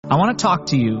I want to talk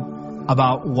to you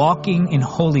about walking in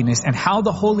holiness and how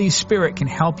the Holy Spirit can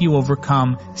help you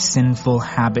overcome sinful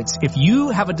habits. If you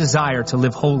have a desire to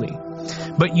live holy,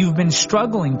 but you've been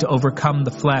struggling to overcome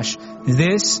the flesh,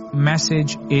 this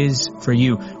message is for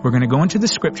you. We're going to go into the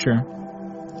scripture,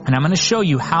 and I'm going to show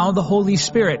you how the Holy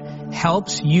Spirit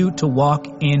helps you to walk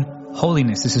in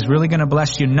holiness. This is really going to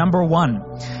bless you. Number one,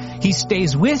 He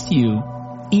stays with you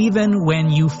even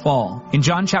when you fall. In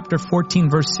John chapter 14,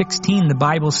 verse 16, the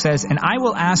Bible says, "And I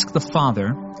will ask the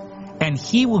Father, and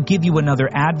He will give you another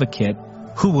advocate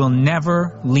who will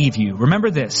never leave you."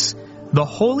 Remember this, the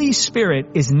Holy Spirit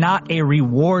is not a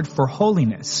reward for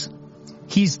holiness.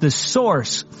 He's the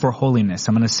source for holiness.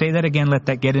 I'm going to say that again. Let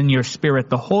that get in your spirit.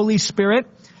 The Holy Spirit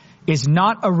is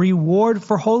not a reward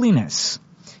for holiness.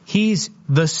 He's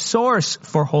the source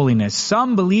for holiness.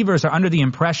 Some believers are under the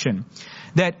impression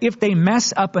that if they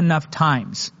mess up enough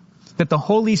times, that the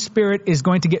Holy Spirit is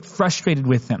going to get frustrated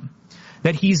with them,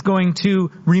 that He's going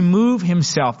to remove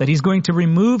Himself, that He's going to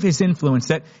remove His influence,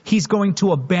 that He's going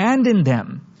to abandon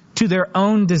them to their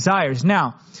own desires.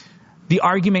 Now, the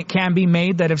argument can be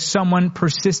made that if someone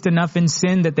persists enough in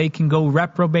sin that they can go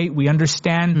reprobate. We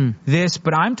understand this,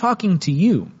 but I'm talking to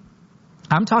you.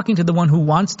 I'm talking to the one who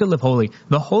wants to live holy.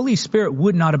 The Holy Spirit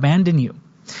would not abandon you.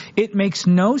 It makes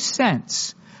no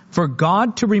sense for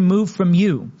God to remove from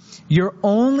you your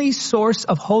only source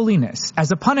of holiness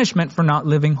as a punishment for not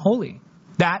living holy.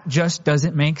 That just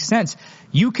doesn't make sense.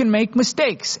 You can make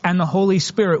mistakes and the Holy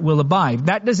Spirit will abide.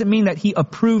 That doesn't mean that He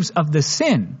approves of the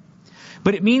sin,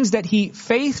 but it means that He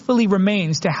faithfully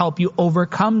remains to help you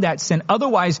overcome that sin.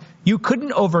 Otherwise, you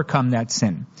couldn't overcome that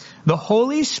sin. The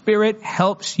Holy Spirit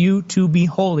helps you to be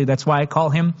holy. That's why I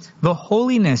call Him the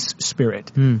Holiness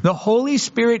Spirit. The Holy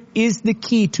Spirit is the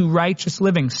key to righteous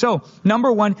living. So,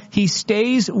 number one, He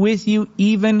stays with you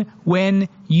even when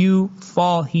you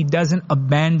fall. He doesn't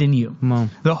abandon you.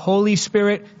 The Holy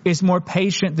Spirit is more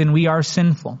patient than we are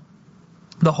sinful.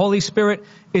 The Holy Spirit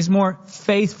is more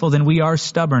faithful than we are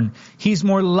stubborn. He's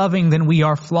more loving than we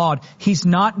are flawed. He's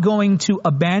not going to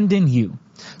abandon you.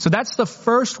 So that's the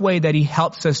first way that He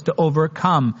helps us to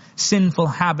overcome sinful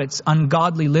habits,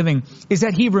 ungodly living, is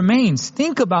that He remains.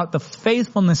 Think about the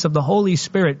faithfulness of the Holy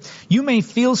Spirit. You may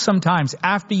feel sometimes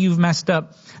after you've messed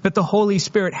up that the Holy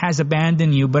Spirit has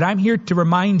abandoned you, but I'm here to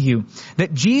remind you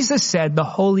that Jesus said the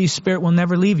Holy Spirit will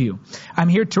never leave you. I'm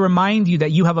here to remind you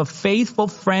that you have a faithful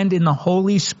friend in the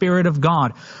Holy Spirit of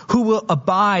God who will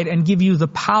abide and give you the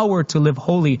power to live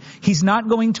holy. He's not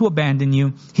going to abandon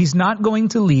you. He's not going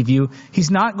to leave you.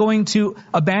 He's not going to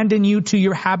abandon you to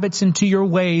your habits and to your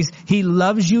ways. He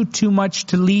loves you too much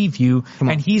to leave you,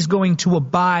 and He's going to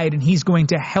abide, and He's going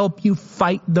to help you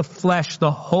fight the flesh.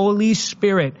 The Holy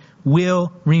Spirit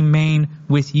will remain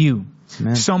with you.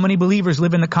 Amen. So many believers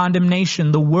live in the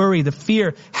condemnation, the worry, the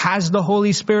fear. Has the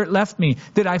Holy Spirit left me?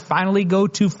 Did I finally go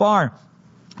too far?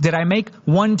 Did I make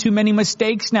one too many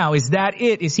mistakes now? Is that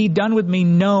it? Is He done with me?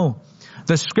 No.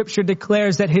 The scripture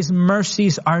declares that His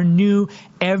mercies are new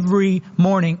every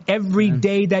morning. Every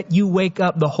day that you wake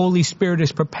up, the Holy Spirit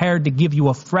is prepared to give you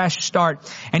a fresh start.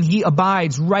 And He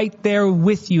abides right there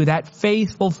with you, that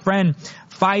faithful friend,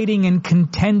 fighting and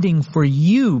contending for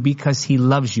you because He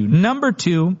loves you. Number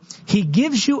two, He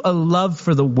gives you a love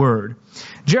for the Word.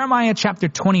 Jeremiah chapter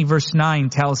 20 verse 9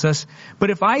 tells us, "But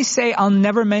if I say I'll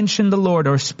never mention the Lord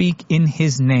or speak in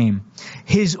His name,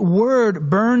 His word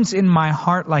burns in my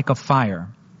heart like a fire.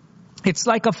 It's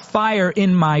like a fire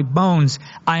in my bones.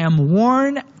 I am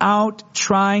worn out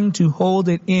trying to hold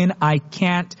it in. I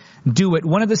can't do it."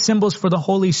 One of the symbols for the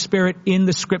Holy Spirit in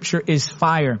the scripture is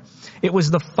fire. It was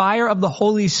the fire of the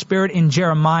Holy Spirit in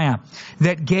Jeremiah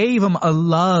that gave him a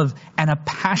love and a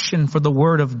passion for the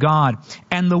Word of God.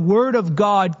 And the Word of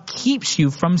God keeps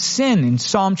you from sin. In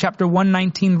Psalm chapter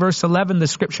 119 verse 11, the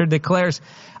scripture declares,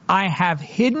 "I have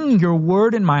hidden your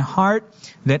word in my heart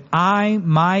that I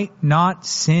might not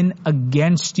sin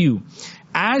against you."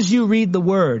 As you read the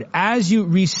Word, as you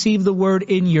receive the Word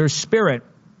in your spirit,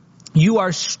 you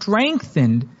are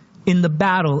strengthened in the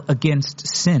battle against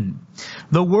sin.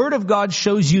 The Word of God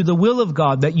shows you the will of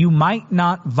God, that you might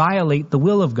not violate the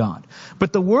will of God.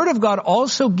 But the Word of God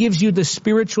also gives you the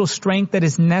spiritual strength that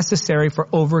is necessary for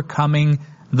overcoming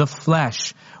the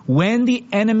flesh. When the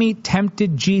enemy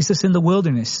tempted Jesus in the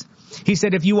wilderness, he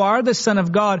said, "If you are the Son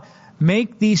of God,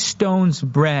 make these stones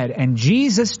bread. And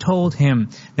Jesus told him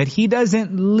that he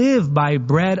doesn't live by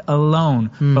bread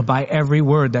alone, but by every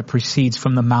word that proceeds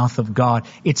from the mouth of God.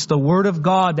 It's the word of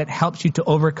God that helps you to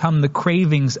overcome the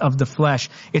cravings of the flesh.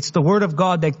 It's the word of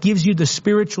God that gives you the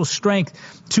spiritual strength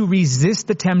to resist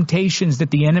the temptations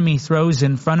that the enemy throws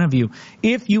in front of you.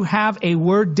 If you have a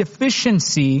word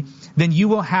deficiency, then you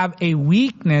will have a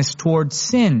weakness towards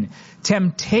sin.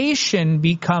 Temptation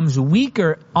becomes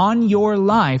weaker on your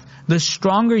life the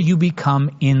stronger you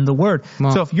become in the Word.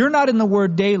 Wow. So if you're not in the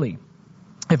Word daily,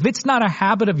 if it's not a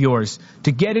habit of yours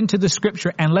to get into the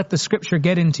Scripture and let the Scripture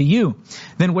get into you,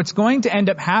 then what's going to end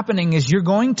up happening is you're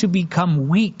going to become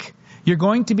weak. You're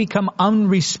going to become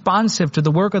unresponsive to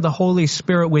the work of the Holy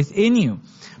Spirit within you.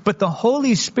 But the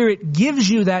Holy Spirit gives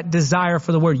you that desire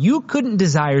for the Word. You couldn't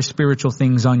desire spiritual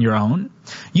things on your own.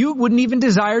 You wouldn't even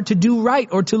desire to do right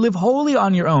or to live holy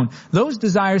on your own. Those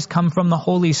desires come from the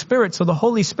Holy Spirit. So the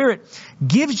Holy Spirit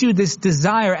gives you this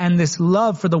desire and this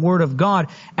love for the Word of God.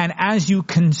 And as you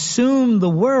consume the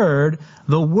Word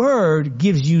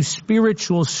gives you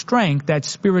spiritual strength. That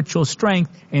spiritual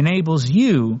strength enables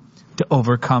you to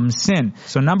overcome sin.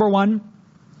 So number one,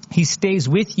 He stays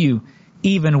with you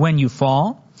even when you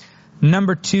fall.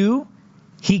 Number two,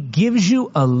 He gives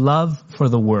you a love for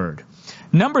the Word.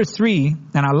 Number three,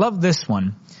 and I love this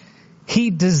one, He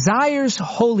desires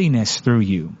holiness through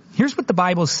you. Here's what the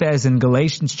Bible says in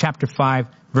Galatians chapter 5,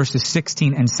 verses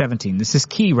 16 and 17. This is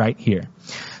key right here.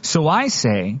 So I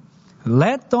say,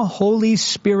 let the Holy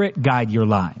Spirit guide your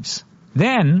lives.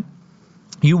 Then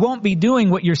you won't be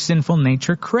doing what your sinful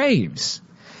nature craves.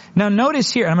 Now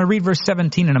notice here, I'm going to read verse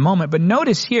 17 in a moment, but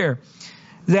notice here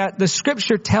that the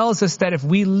Scripture tells us that if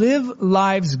we live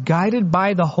lives guided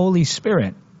by the Holy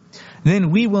Spirit,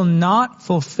 then we will not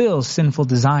fulfill sinful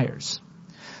desires.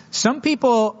 Some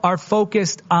people are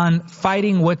focused on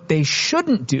fighting what they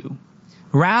shouldn't do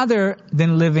rather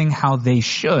than living how they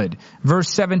should. Verse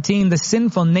 17, the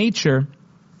sinful nature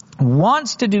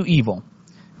wants to do evil,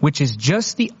 which is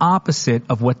just the opposite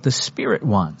of what the Spirit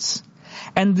wants.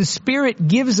 And the Spirit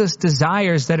gives us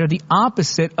desires that are the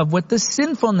opposite of what the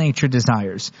sinful nature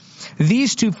desires.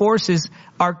 These two forces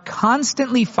are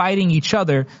constantly fighting each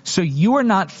other, so you are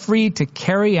not free to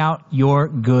carry out your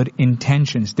good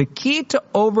intentions. The key to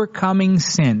overcoming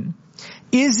sin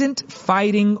isn't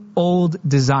fighting old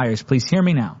desires. Please hear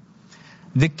me now.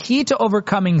 The key to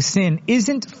overcoming sin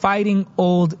isn't fighting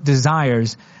old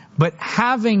desires, but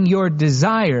having your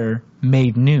desire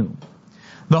made new.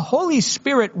 The Holy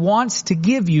Spirit wants to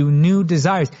give you new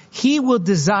desires. He will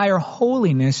desire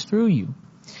holiness through you.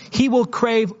 He will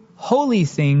crave holy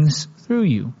things through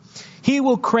you. He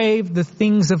will crave the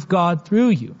things of God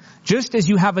through you. Just as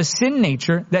you have a sin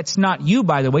nature, that's not you,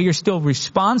 by the way. You're still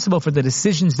responsible for the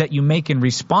decisions that you make in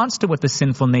response to what the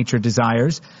sinful nature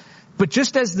desires. But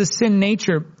just as the sin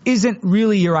nature isn't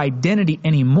really your identity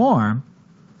anymore,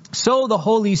 so the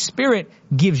Holy Spirit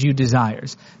gives you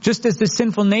desires. Just as the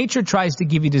sinful nature tries to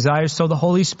give you desires, so the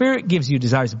Holy Spirit gives you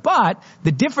desires. But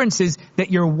the difference is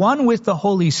that you're one with the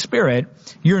Holy Spirit.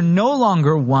 You're no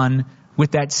longer one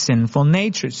with that sinful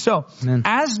nature. So, Amen.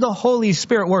 As the Holy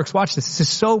Spirit works, watch this.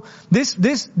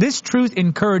 This truth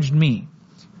encouraged me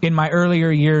in my earlier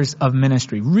years of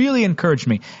ministry. Really encouraged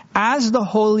me. As the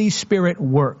Holy Spirit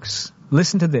works,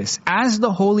 listen to this. As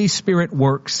the Holy Spirit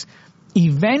works,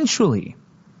 eventually,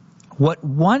 what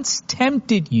once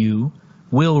tempted you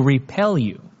will repel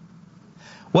you.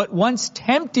 What once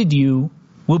tempted you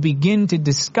will begin to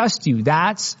disgust you.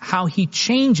 That's how He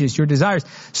changes your desires.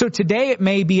 So today it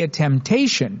may be a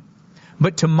temptation,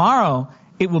 but tomorrow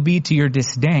it will be to your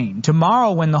disdain.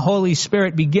 Tomorrow when the Holy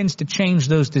Spirit begins to change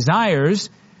those desires,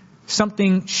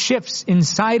 something shifts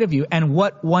inside of you, and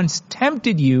what once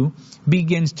tempted you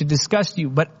begins to disgust you,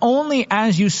 but only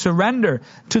as you surrender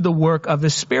to the work of the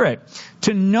Spirit.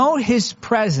 To know His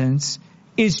presence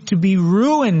is to be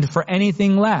ruined for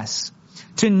anything less.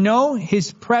 To know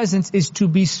His presence is to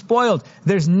be spoiled.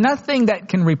 There's nothing that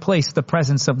can replace the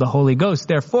presence of the Holy Ghost.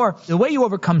 Therefore, the way you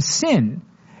overcome sin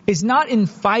is not in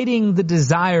fighting the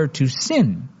desire to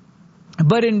sin,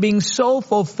 but in being so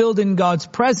fulfilled in God's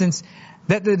presence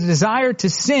that the desire to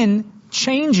sin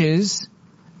changes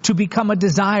to become a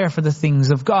desire for the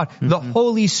things of God. Mm-hmm. The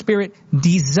Holy Spirit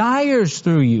desires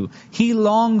through you. He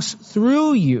longs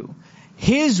through you.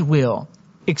 His will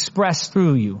expressed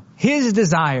through you. His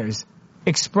desires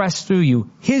expressed through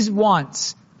you. His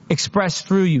wants expressed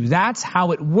through you. That's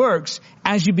how it works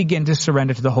as you begin to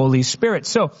surrender to the Holy Spirit.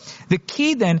 So the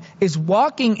key then is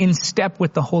walking in step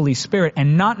with the Holy Spirit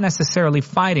and not necessarily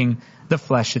fighting the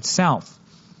flesh itself.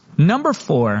 Number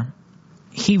 4,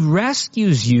 He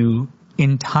rescues you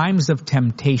in times of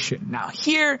temptation. Now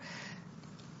here,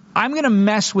 I'm going to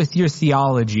mess with your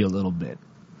theology a little bit.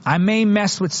 I may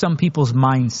mess with some people's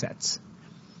mindsets.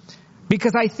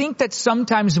 Because I think that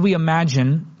sometimes we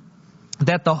imagine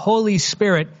that the Holy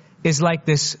Spirit is like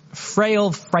this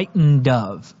frail, frightened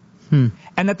dove.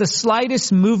 And that the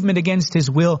slightest movement against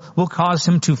his will cause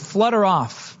him to flutter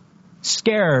off,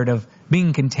 scared of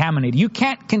being contaminated. You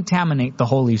can't contaminate the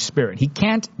Holy Spirit. He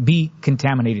can't be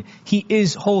contaminated. He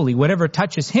is holy. Whatever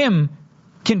touches him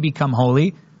can become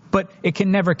holy, but it can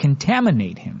never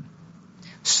contaminate him.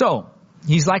 So,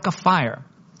 he's like a fire.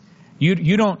 You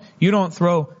don't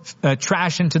throw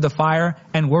trash into the fire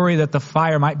and worry that the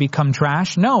fire might become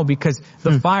trash. No, because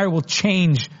the fire will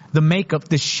change the makeup,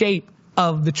 the shape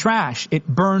of the trash. It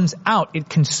burns out. It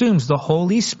consumes. The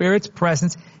Holy Spirit's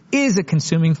presence is a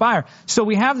consuming fire. So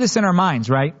we have this in our minds,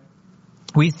 right?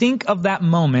 We think of that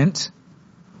moment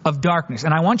of darkness.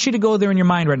 And I want you to go there in your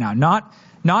mind right now.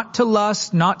 Not to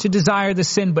lust, not to desire the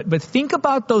sin, but think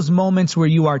about those moments where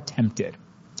you are tempted.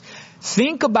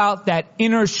 Think about that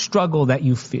inner struggle that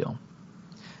you feel.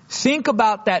 Think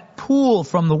about that pull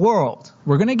from the world.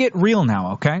 We're going to get real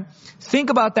now, okay? Think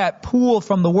about that pull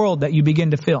from the world that you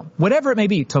begin to feel. Whatever it may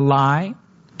be, to lie,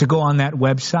 to go on that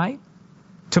website,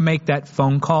 to make that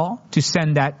phone call, to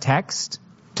send that text,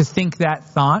 to think that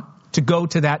thought, to go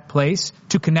to that place,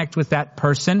 to connect with that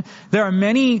person. There are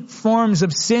many forms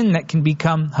of sin that can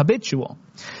become habitual.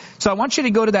 So I want you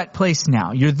to go to that place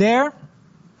now. You're there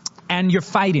and you're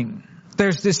fighting.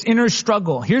 There's this inner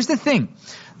struggle. Here's the thing.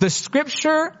 The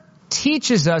scripture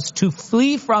teaches us to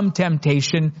flee from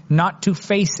temptation, not to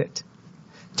face it.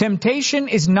 Temptation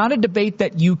is not a debate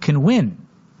that you can win.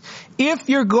 If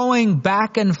you're going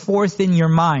back and forth in your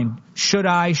mind, should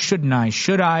I, shouldn't I,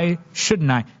 should I,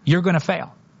 shouldn't I, you're going to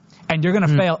fail. And you're going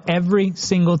to fail every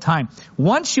single time.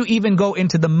 Once you even go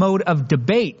into the mode of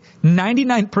debate,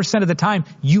 99% of the time,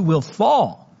 you will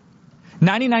fall.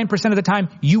 99% of the time,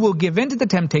 you will give in to the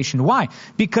temptation. Why?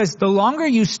 Because the longer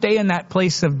you stay in that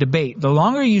place of debate, the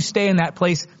longer you stay in that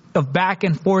place of back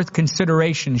and forth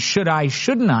consideration, should I,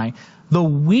 shouldn't I, the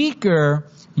weaker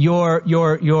your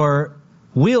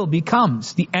will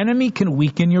becomes. The enemy can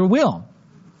weaken your will.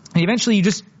 And eventually you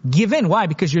just give in. Why?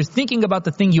 Because you're thinking about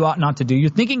the thing you ought not to do.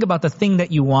 You're thinking about the thing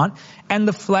that you want, and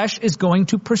the flesh is going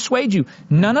to persuade you.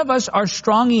 None of us are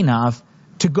strong enough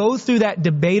to go through that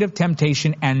debate of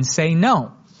temptation and say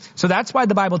no. So that's why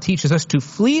the Bible teaches us to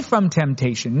flee from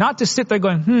temptation, not to sit there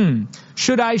going,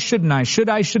 should I, shouldn't I, should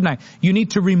I, shouldn't I. You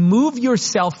need to remove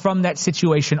yourself from that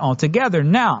situation altogether.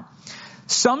 Now,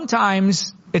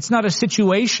 sometimes it's not a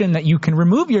situation that you can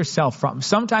remove yourself from.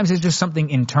 Sometimes it's just something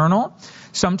internal.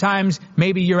 Sometimes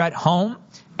maybe you're at home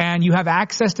and you have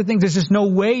access to things. There's just no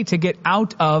way to get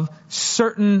out of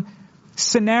certain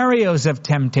scenarios of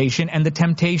temptation, and the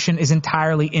temptation is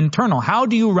entirely internal. How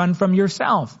do you run from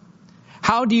yourself?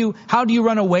 How do you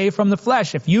run away from the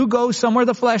flesh? If you go somewhere,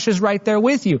 the flesh is right there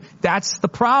with you. That's the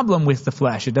problem with the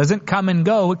flesh. It doesn't come and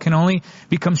go. It can only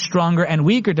become stronger and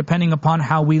weaker depending upon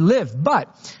how we live.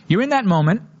 But you're in that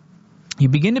moment. You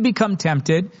begin to become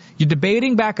tempted. You're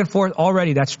debating back and forth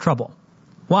already. That's trouble.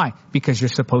 Why? Because you're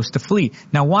supposed to flee.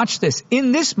 Now watch this.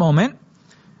 In this moment,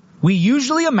 we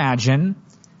usually imagine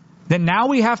that now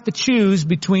we have to choose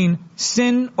between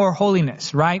sin or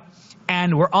holiness, right?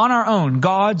 And we're on our own.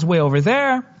 God's way over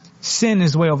there. Sin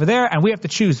is way over there. And we have to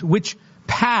choose which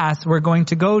path we're going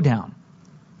to go down.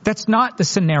 That's not the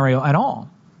scenario at all.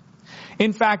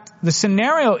 In fact, the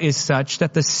scenario is such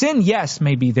that the sin, yes,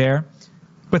 may be there,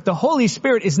 but the Holy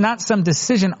Spirit is not some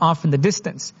decision off in the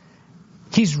distance.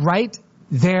 He's right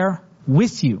there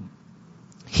with you.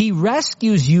 He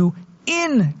rescues you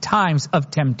in times of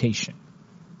temptation.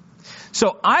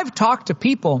 So I've talked to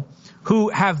people who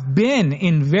have been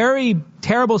in very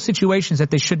terrible situations that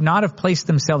they should not have placed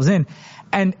themselves in.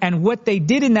 And what they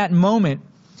did in that moment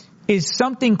is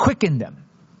something quickened them.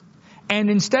 And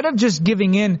instead of just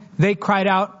giving in, they cried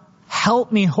out,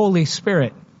 "Help me, Holy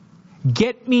Spirit.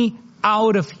 Get me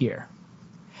out of here."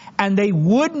 And they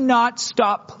would not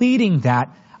stop pleading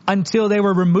that until they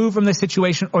were removed from the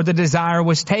situation or the desire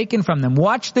was taken from them.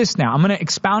 Watch this now. I'm going to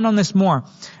expound on this more.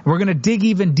 We're going to dig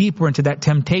even deeper into that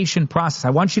temptation process.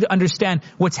 I want you to understand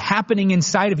what's happening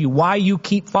inside of you, why you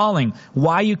keep falling,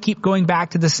 why you keep going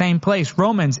back to the same place.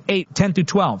 Romans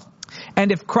 8:10-12.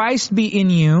 And if Christ be in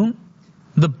you,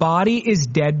 the body is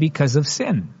dead because of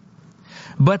sin,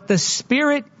 but the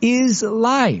spirit is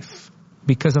life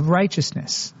because of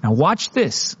righteousness. Now watch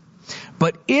this.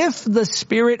 But if the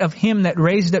spirit of him that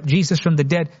raised up Jesus from the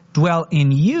dead dwell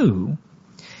in you,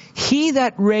 he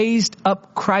that raised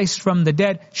up Christ from the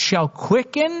dead shall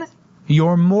quicken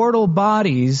your mortal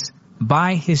bodies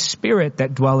by his Spirit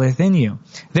that dwelleth in you.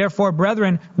 Therefore,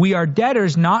 brethren, we are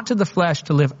debtors not to the flesh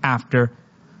to live after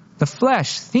the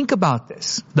flesh. Think about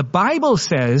this. The Bible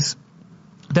says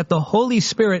that the Holy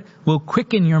Spirit will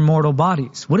quicken your mortal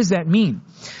bodies. What does that mean?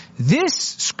 This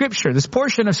scripture, this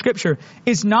portion of scripture,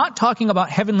 is not talking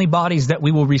about heavenly bodies that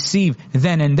we will receive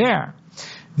then and there.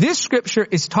 This scripture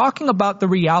is talking about the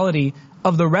reality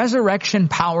of the resurrection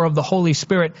power of the Holy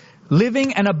Spirit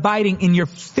living and abiding in your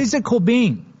physical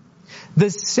being. The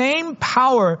same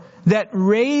power that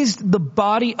raised the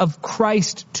body of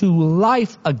Christ to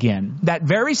life again, that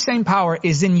very same power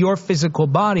is in your physical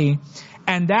body,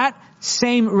 and that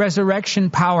same resurrection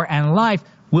power and life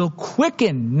will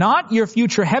quicken not your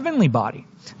future heavenly body.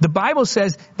 The Bible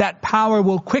says that power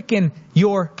will quicken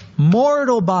your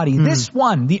mortal body. This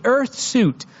one, the earth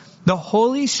suit, the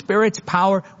Holy Spirit's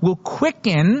power will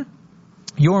quicken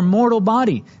your mortal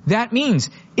body. That means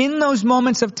in those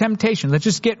moments of temptation, let's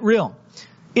just get real.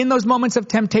 In those moments of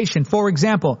temptation, for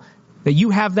example, that you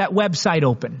have that website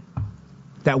open,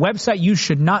 that website you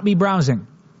should not be browsing.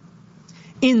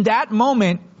 In that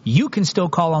moment, you can still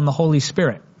call on the Holy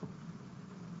Spirit.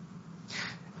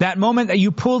 That moment that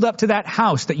you pulled up to that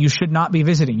house that you should not be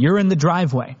visiting, you're in the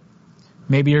driveway.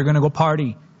 Maybe you're going to go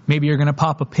party. Maybe you're going to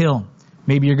pop a pill.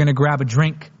 Maybe you're going to grab a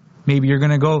drink. Maybe you're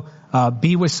going to go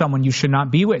be with someone you should not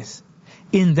be with.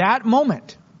 In that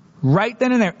moment, right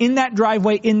then and there, in that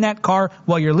driveway, in that car,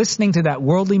 while you're listening to that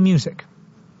worldly music,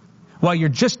 while you're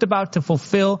just about to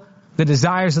fulfill the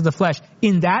desires of the flesh,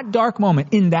 in that dark moment,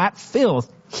 in that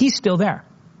filth, he's still there.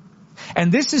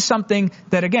 And this is something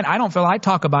that, again, I don't feel I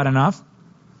talk about enough,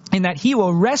 in that he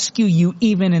will rescue you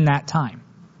even in that time.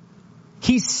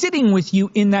 He's sitting with you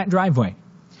in that driveway.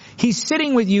 He's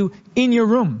sitting with you in your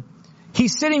room.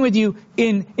 He's sitting with you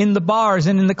in the bars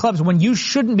and in the clubs when you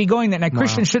shouldn't be going there. Now,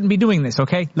 Christians shouldn't be doing this,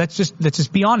 okay? Let's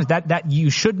just be honest. That you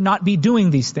should not be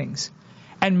doing these things.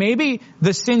 And maybe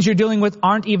the sins you're dealing with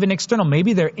aren't even external.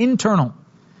 Maybe they're internal.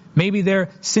 Maybe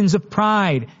they're sins of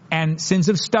pride and sins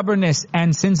of stubbornness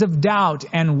and sins of doubt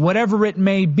and whatever it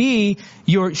may be.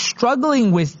 You're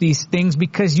struggling with these things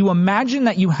because you imagine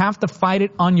that you have to fight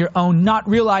it on your own, not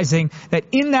realizing that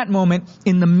in that moment,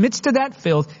 in the midst of that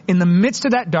filth, in the midst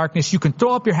of that darkness, you can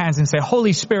throw up your hands and say,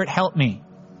 Holy Spirit, help me.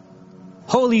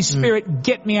 Holy Spirit,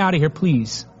 get me out of here,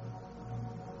 please.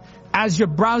 As you're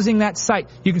browsing that site,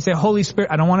 you can say, Holy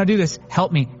Spirit, I don't want to do this.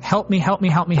 Help me, help me, help me,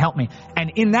 help me, help me.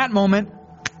 And in that moment,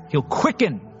 he'll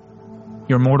quicken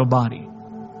your mortal body.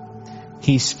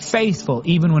 He's faithful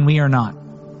even when we are not,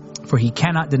 for he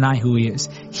cannot deny who he is.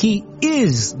 He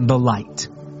is the light.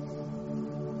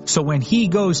 So when he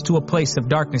goes to a place of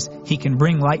darkness, he can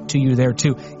bring light to you there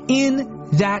too. In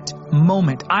that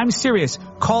moment, I'm serious,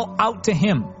 call out to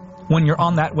him when you're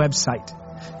on that website.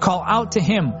 Call out to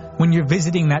him when you're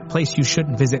visiting that place you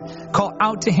shouldn't visit. Call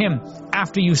out to him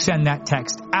after you send that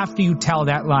text, after you tell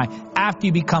that lie, after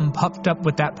you become puffed up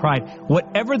with that pride,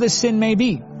 whatever the sin may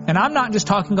be. And I'm not just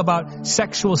talking about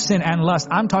sexual sin and lust.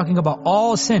 I'm talking about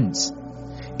all sins.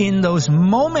 In those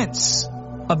moments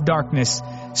of darkness,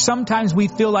 sometimes we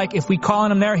feel like if we call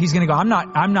on him there, he's going to go, I'm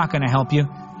not going to help you.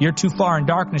 You're too far in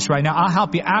darkness right now. I'll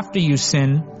help you after you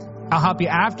sin. I'll help you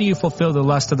after you fulfill the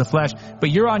lust of the flesh, but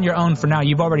you're on your own for now.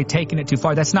 You've already taken it too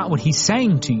far. That's not what he's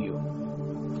saying to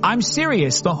you. I'm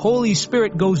serious. The Holy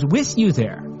Spirit goes with you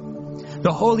there.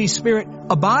 The Holy Spirit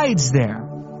abides there.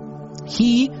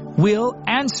 He will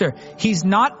answer. He's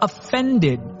not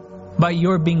offended by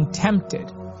your being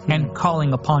tempted and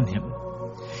calling upon him.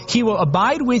 He will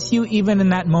abide with you even in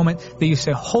that moment that you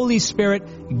say, Holy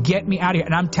Spirit, get me out of here.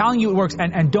 And I'm telling you it works.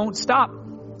 And don't stop.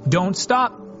 Don't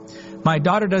stop. My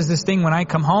daughter does this thing when I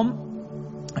come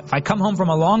home. If I come home from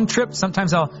a long trip,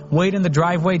 sometimes I'll wait in the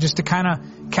driveway just to kind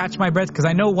of catch my breath because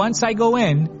I know once I go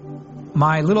in,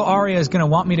 my little Aria is going to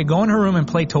want me to go in her room and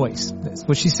play toys. That's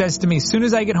what she says to me. As soon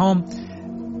as I get home,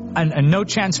 and no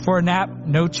chance for a nap,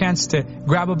 no chance to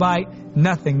grab a bite,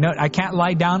 nothing. No, I can't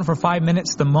lie down for 5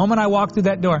 minutes. The moment I walk through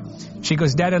that door, she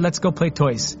goes, Dada, let's go play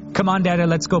toys. Come on, Dada,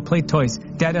 let's go play toys.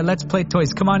 Dada, let's play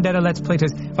toys. Come on, Dada, let's play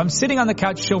toys. If I'm sitting on the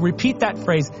couch, she'll repeat that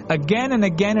phrase again and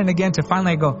again and again to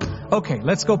finally I go, okay,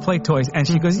 let's go play toys. And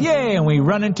she goes, yay, and we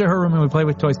run into her room and we play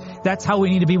with toys. That's how we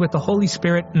need to be with the Holy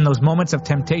Spirit in those moments of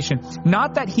temptation.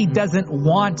 Not that he doesn't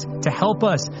want to help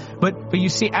us, but you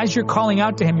see, as you're calling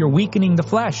out to him, you're weakening the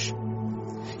flesh.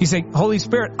 You say, Holy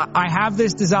Spirit, I have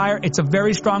this desire. It's a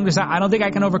very strong desire. I don't think I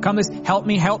can overcome this. Help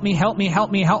me, help me, help me, help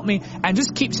me, help me. And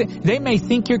just keep saying, they may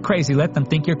think you're crazy. Let them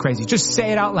think you're crazy. Just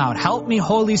say it out loud. Help me,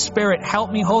 Holy Spirit.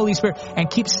 Help me, Holy Spirit. And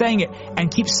keep saying it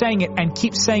and keep saying it and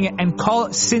keep saying it and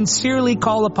sincerely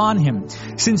call upon him.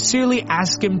 Sincerely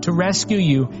ask him to rescue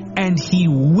you and he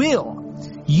will.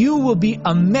 you will be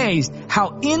amazed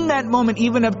how in that moment,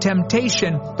 even of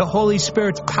temptation, the Holy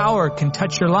Spirit's power can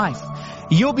touch your life.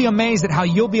 You'll be amazed at how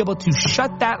you'll be able to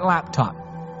shut that laptop.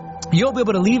 You'll be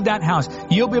able to leave that house.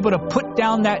 You'll be able to put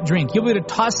down that drink. You'll be able to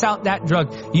toss out that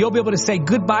drug. You'll be able to say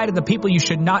goodbye to the people you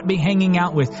should not be hanging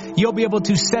out with. You'll be able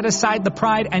to set aside the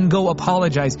pride and go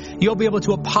apologize. You'll be able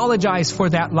to apologize for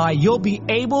that lie. You'll be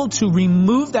able to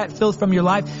remove that filth from your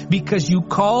life because you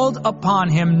called upon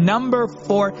Him. Number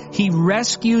 4, He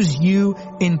rescues you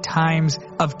in times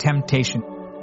of temptation.